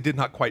obvious they did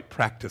not quite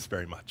practice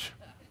very much.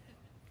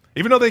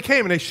 Even though they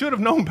came and they should have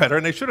known better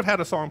and they should have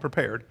had a song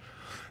prepared,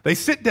 they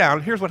sit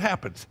down, here's what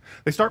happens.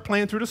 They start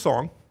playing through the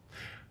song,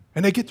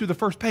 and they get through the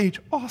first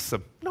page,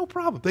 awesome, no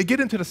problem. They get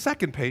into the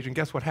second page, and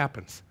guess what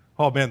happens?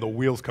 Oh man, the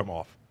wheels come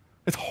off.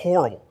 It's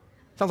horrible.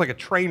 Sounds like a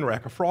train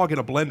wreck, a frog in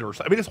a blender.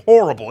 I mean, it's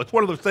horrible. It's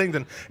one of those things,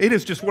 and it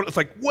is just, it's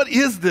like, what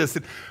is this?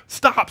 And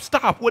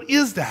stop, what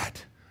is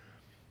that?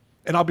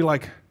 And I'll be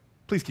like,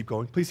 please keep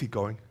going, please keep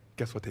going.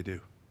 Guess what they do?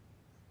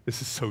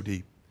 This is so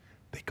deep.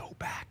 They go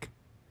back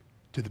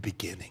to the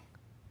beginning.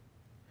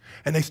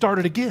 And they start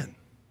it again.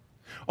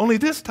 Only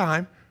this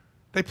time,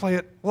 they play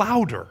it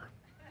louder.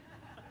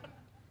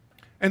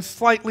 And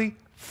slightly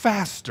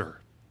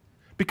faster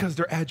because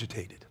they're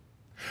agitated.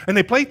 And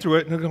they play through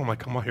it, and they're like,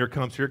 come on, here it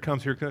comes.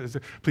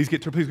 Please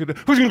get through, please get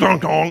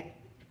through.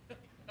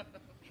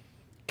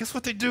 Guess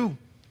what they do?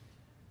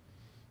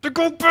 They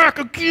go back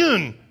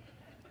again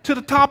to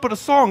the top of the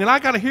song, and I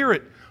got to hear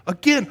it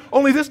again.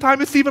 Only this time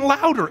it's even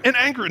louder and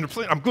angry. And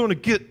I'm going to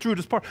get through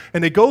this part.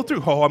 And they go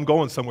through, I'm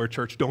going somewhere,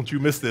 church. Don't you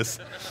miss this.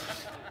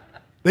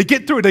 They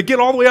get through it. They get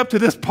all the way up to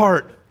this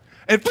part.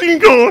 And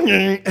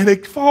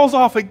it falls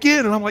off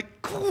again, and I'm like,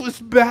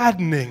 it's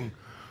maddening.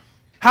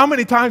 How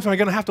many times am I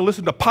going to have to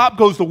listen to Pop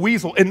Goes the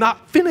Weasel and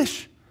not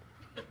finish?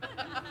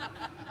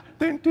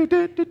 Beep,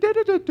 boop,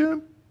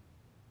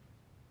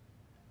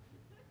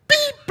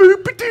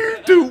 doo,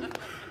 doo.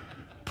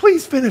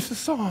 Please finish the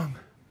song.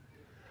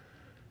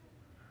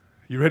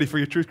 You ready for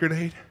your truth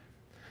grenade?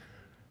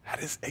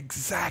 That is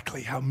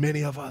exactly how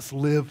many of us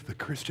live the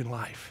Christian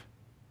life.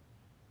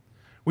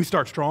 We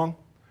start strong.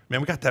 Man,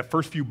 we got that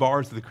first few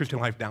bars of the Christian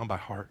life down by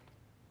heart.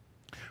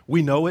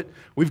 We know it.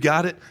 We've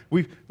got it.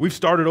 We've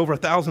started over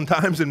 1,000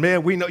 times, and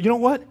man, we know. You know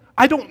what?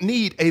 I don't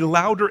need a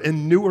louder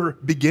and newer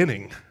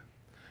beginning.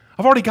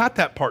 I've already got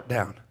that part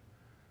down.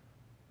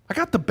 I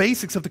got the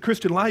basics of the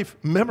Christian life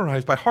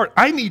memorized by heart.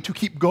 I need to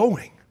keep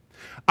going.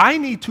 I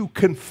need to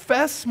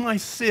confess my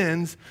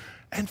sins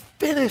and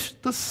finish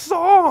the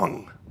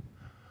song.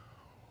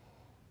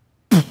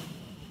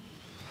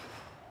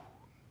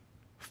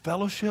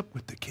 Fellowship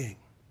with the King.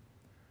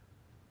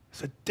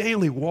 It's a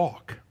daily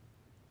walk.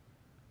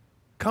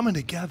 Coming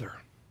together,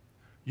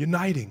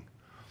 uniting,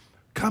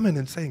 coming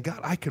and saying, God,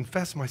 I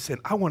confess my sin.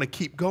 I want to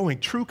keep going.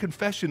 True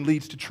confession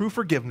leads to true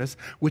forgiveness,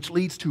 which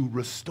leads to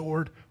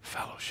restored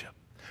fellowship.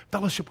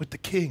 Fellowship with the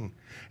King.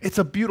 It's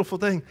a beautiful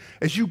thing.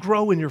 As you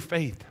grow in your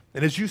faith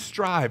and as you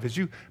strive,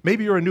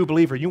 maybe you're a new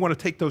believer, you want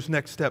to take those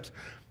next steps.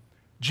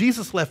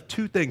 Jesus left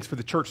two things for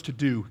the church to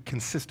do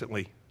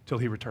consistently till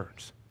he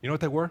returns. You know what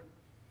they were?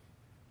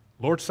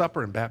 Lord's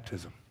Supper and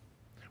baptism.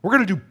 We're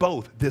going to do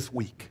both this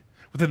week.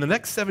 Within the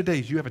next 7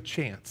 days, you have a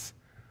chance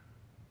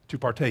to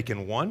partake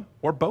in one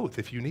or both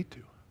if you need to.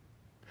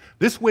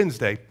 This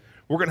Wednesday,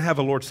 we're going to have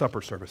a Lord's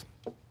Supper service.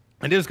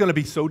 And it is going to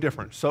be so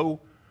different, so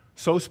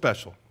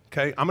special.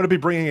 Okay? I'm going to be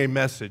bringing a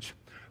message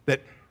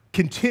that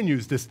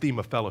continues this theme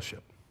of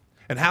fellowship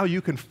and how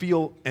you can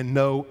feel and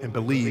know and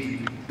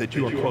believe that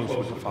you are close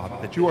with the Father,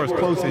 that you are as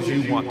close as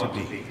you want to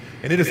be.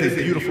 And it is a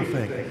beautiful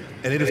thing,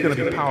 and it is going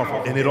to be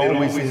powerful, and it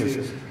always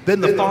is.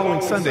 Then the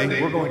following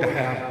Sunday, we're going to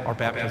have our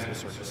baptismal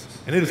service.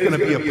 And it is going to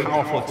be a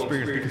powerful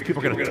experience because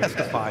people are going to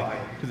testify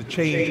to the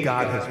change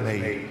God has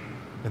made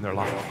in their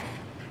life.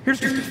 Here's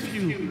just a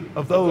few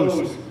of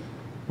those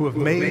who have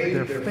made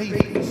their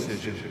faith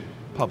decision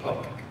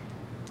public.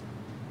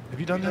 Have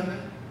you done that?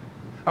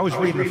 I was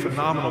reading a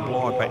phenomenal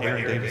blog by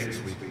Aaron Davis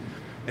this week.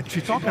 And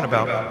she's talking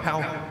about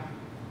how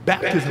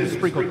baptism is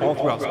sprinkled all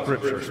throughout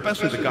Scripture,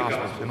 especially the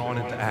Gospels and on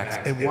into Acts,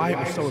 and why it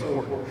was so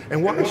important,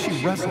 and why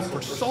she wrestled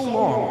for so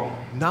long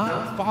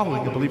not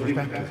following a believer's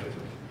baptism.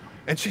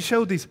 And she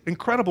showed these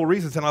incredible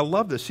reasons, and I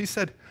love this. She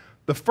said,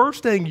 the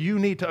first thing you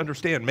need to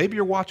understand, maybe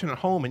you're watching at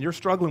home and you're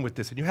struggling with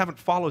this and you haven't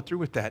followed through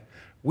with that,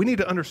 we need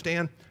to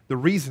understand the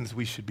reasons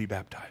we should be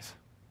baptized.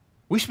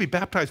 We should be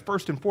baptized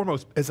first and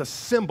foremost as a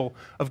symbol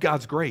of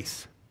God's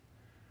grace.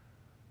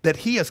 That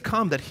he has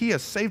come, that he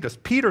has saved us.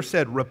 Peter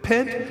said,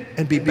 repent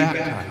and be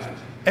baptized,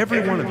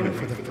 every one of you,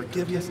 for the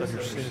forgiveness of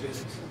your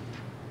sins.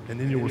 And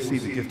then you'll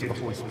receive the gift of the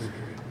Holy Spirit.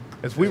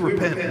 As we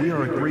repent, we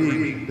are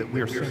agreeing that we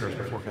are sinners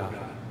before God.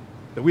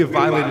 That we have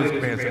violated his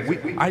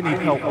commands. I need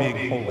help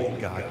being holy,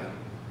 God.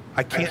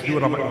 I can't do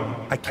it on my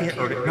own. I can't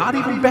earn it. Not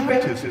even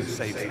baptism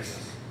saves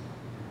us.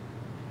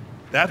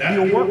 That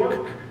will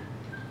work.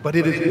 But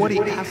it is what he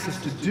asks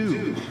us to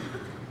do,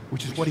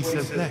 which is what he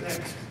says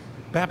next.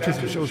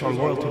 Baptism shows our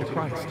loyalty to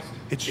Christ.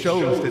 It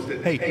shows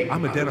that, hey,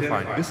 I'm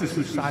identifying. This is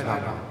whose side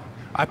I'm on.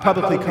 I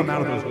publicly come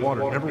out of those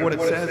waters. Remember what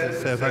it says?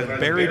 It says, I am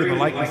buried in the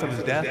likeness of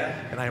his death,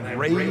 and I am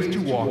raised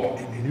to walk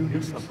in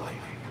newness of life.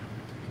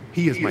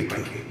 He is my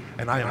king,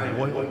 and I am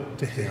loyal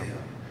to him.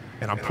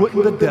 And I'm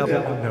putting the devil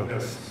on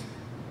notice.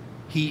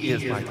 He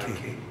is my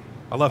king.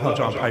 I love how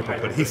John Piper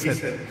put it. He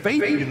said,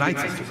 faith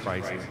unites us to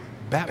Christ.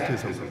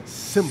 Baptism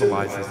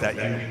symbolizes that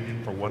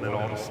union for one and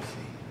all to see.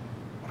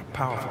 What a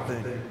powerful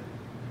thing.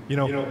 You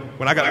know,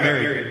 when I got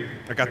married,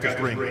 I got this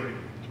ring.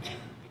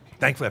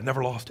 Thankfully, I've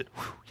never lost it.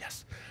 Whew,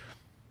 yes.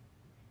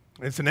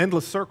 It's an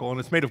endless circle, and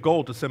it's made of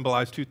gold to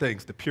symbolize two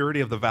things, the purity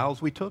of the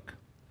vows we took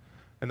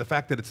and the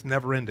fact that it's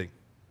never ending.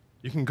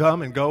 You can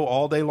come and go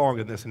all day long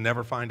in this and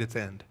never find its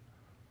end.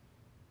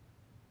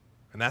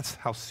 And that's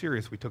how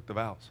serious we took the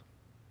vows.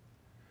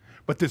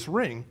 But this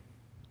ring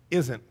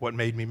isn't what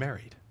made me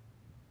married.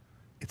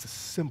 It's a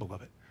symbol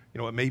of it. You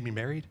know what made me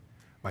married?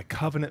 My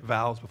covenant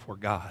vows before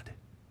God.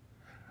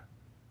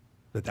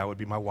 That would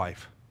be my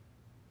wife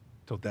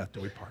till death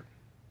do we part.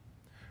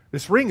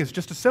 This ring is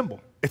just a symbol.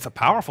 It's a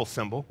powerful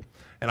symbol,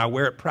 and I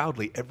wear it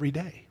proudly every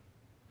day.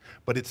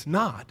 But it's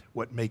not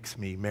what makes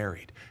me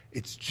married.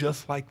 It's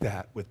just like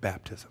that with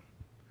baptism.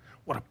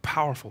 What a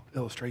powerful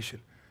illustration.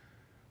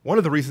 One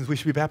of the reasons we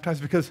should be baptized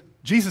is because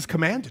Jesus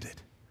commanded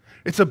it.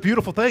 It's a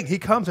beautiful thing. He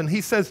comes and he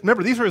says,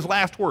 remember, these are his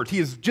last words. He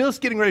is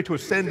just getting ready to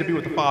ascend to be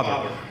with the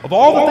Father. Of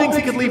all the things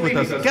he could leave with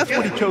us, guess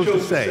what he chose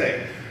to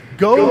say?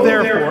 Go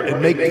therefore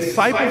and make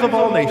disciples of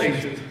all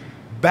nations,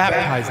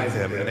 baptizing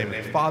them in the name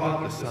of the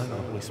Father, the Son, and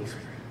the Holy Spirit.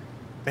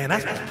 Man,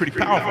 that's pretty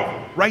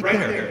powerful. Right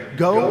there.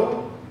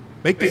 Go,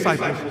 make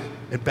disciples,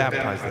 and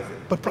baptize them.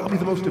 But probably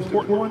the most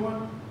important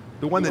one,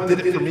 the one that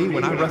did it for me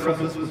when I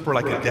wrestled with this for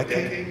like a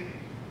decade,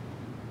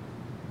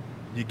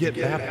 you get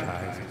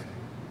baptized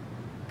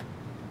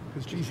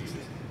because Jesus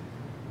did.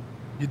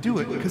 You do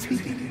it because he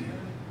did it.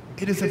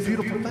 It is a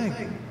beautiful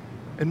thing.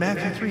 In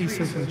Matthew 3, he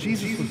says, when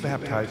Jesus was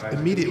baptized,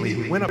 immediately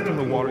he went up from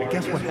the water, and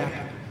guess what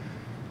happened?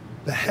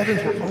 The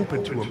heavens were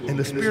open to him, and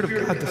the Spirit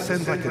of God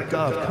descends like a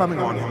dove coming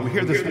on him. We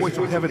hear this voice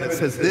from heaven that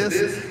says, this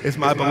is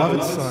my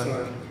beloved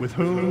Son, with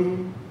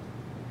whom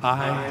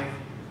I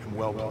am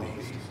well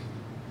pleased.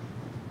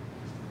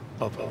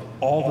 Of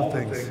all the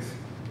things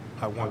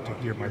I want to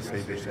hear my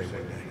Savior say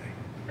one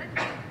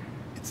day,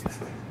 it's that.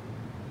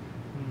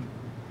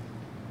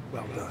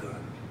 Well done.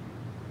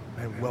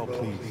 I am well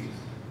pleased.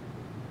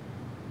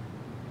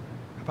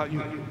 How about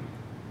you?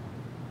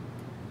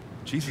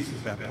 Jesus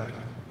is baptized.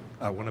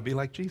 I want to be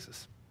like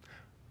Jesus.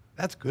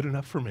 That's good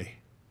enough for me.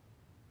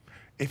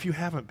 If you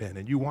haven't been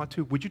and you want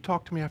to, would you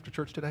talk to me after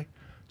church today?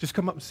 Just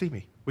come up and see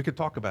me. We could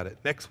talk about it.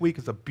 Next week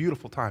is a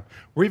beautiful time.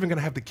 We're even going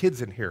to have the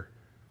kids in here.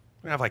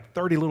 We're going to have like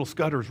 30 little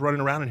scudders running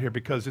around in here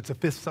because it's a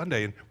fifth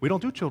Sunday and we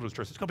don't do children's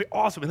church. It's going to be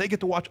awesome. And they get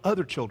to watch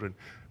other children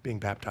being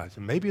baptized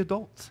and maybe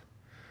adults.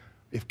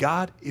 If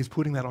God is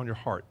putting that on your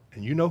heart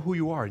and you know who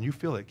you are and you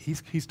feel it,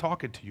 he's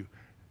talking to you,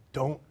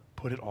 don't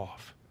put it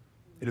off.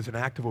 It is an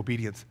act of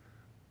obedience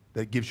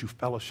that gives you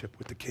fellowship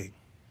with the King.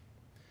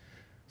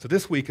 So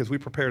this week, as we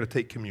prepare to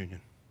take communion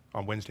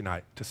on Wednesday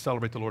night to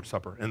celebrate the Lord's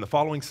Supper, and the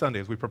following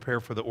Sunday, as we prepare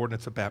for the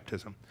ordinance of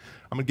baptism,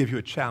 I'm going to give you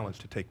a challenge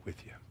to take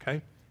with you,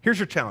 okay? Here's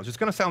your challenge. It's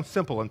going to sound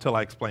simple until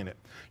I explain it.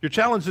 Your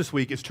challenge this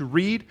week is to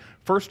read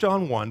 1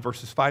 John 1,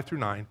 verses 5 through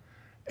 9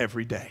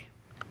 every day.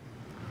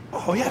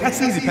 Oh, yeah,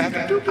 that's easy,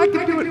 Pastor. I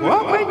can do it.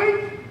 What?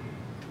 Wait.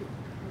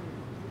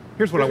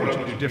 Here's what I want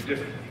you to do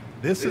differently.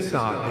 This is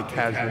not a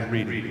casual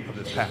reading of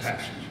this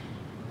passage.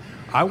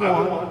 I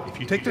want, if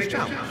you take this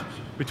challenge,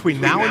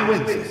 between now and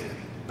Wednesday,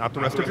 not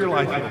the rest of your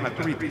life, you don't have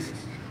to read this,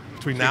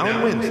 between now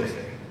and Wednesday,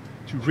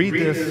 to read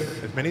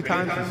this as many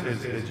times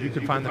as you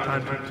can find the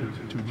time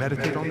to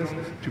meditate on this,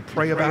 to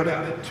pray about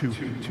it, to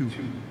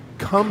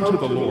come to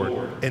the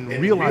Lord and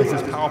realize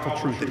this powerful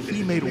truth that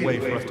he made a way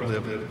for us to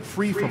live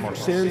free from our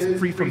sins,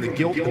 free from the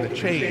guilt and the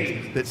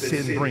chains that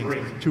sin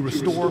brings, to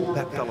restore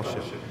that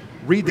fellowship.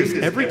 Read this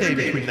every day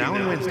between now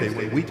and Wednesday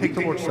when we take the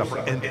Lord's Supper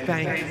and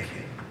thank him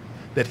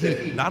that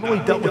he not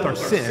only dealt with our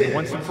sin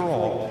once and for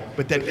all,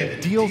 but that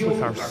he deals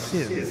with our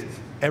sins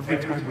every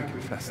time we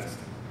confess them.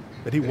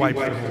 that he wipes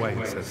them away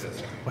and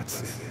says, what's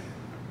sin?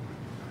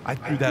 I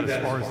threw that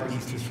as far as the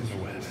east is from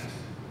the west.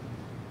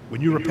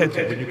 When you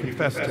repented, when you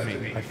confessed to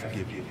me, I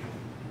forgive you.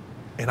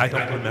 And I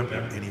don't remember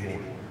it anymore.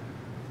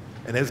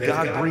 And as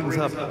God brings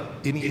up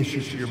any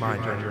issues to your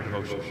mind during your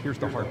devotion, here's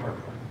the hard part.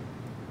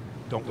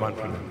 Don't run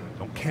from them.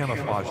 Don't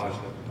camouflage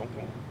them. Don't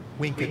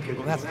wink it.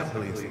 Well, that's not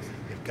really it.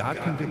 If God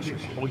convicts you,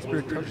 the Holy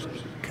Spirit touches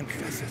you,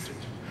 confess it.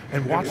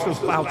 And watch those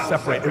clouds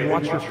separate and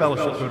watch your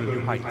fellowship go to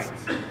new heights.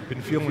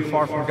 Been feeling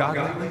far from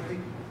God lately?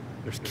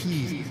 There's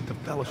keys to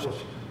fellowship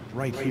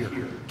right here.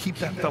 Keep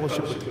that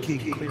fellowship with the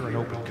King clear and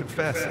open.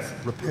 Confess,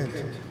 repent,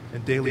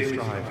 and daily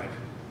strive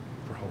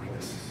for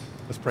holiness.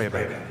 Let's pray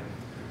about it.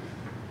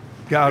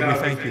 God, we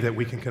thank you that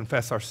we can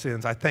confess our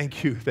sins. I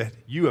thank you that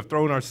you have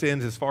thrown our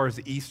sins as far as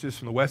the east is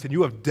from the west, and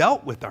you have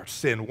dealt with our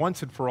sin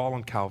once and for all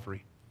on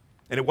Calvary.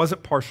 And it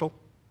wasn't partial,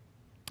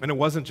 and it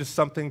wasn't just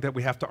something that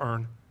we have to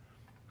earn.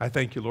 I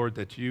thank you, Lord,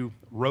 that you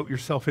wrote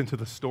yourself into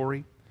the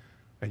story,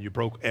 and you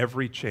broke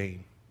every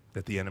chain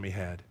that the enemy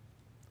had.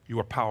 You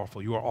are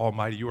powerful. You are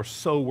almighty. You are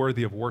so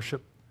worthy of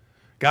worship.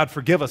 God,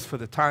 forgive us for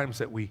the times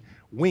that we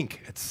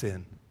wink at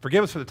sin.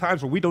 Forgive us for the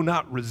times where we do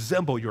not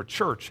resemble your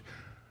church,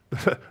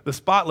 the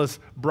spotless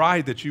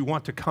bride that you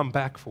want to come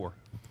back for.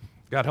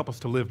 God, help us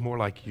to live more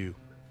like you,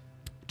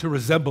 to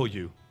resemble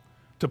you,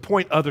 to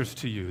point others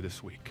to you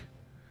this week.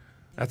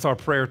 That's our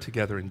prayer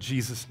together in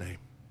Jesus' name.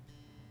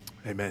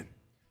 Amen.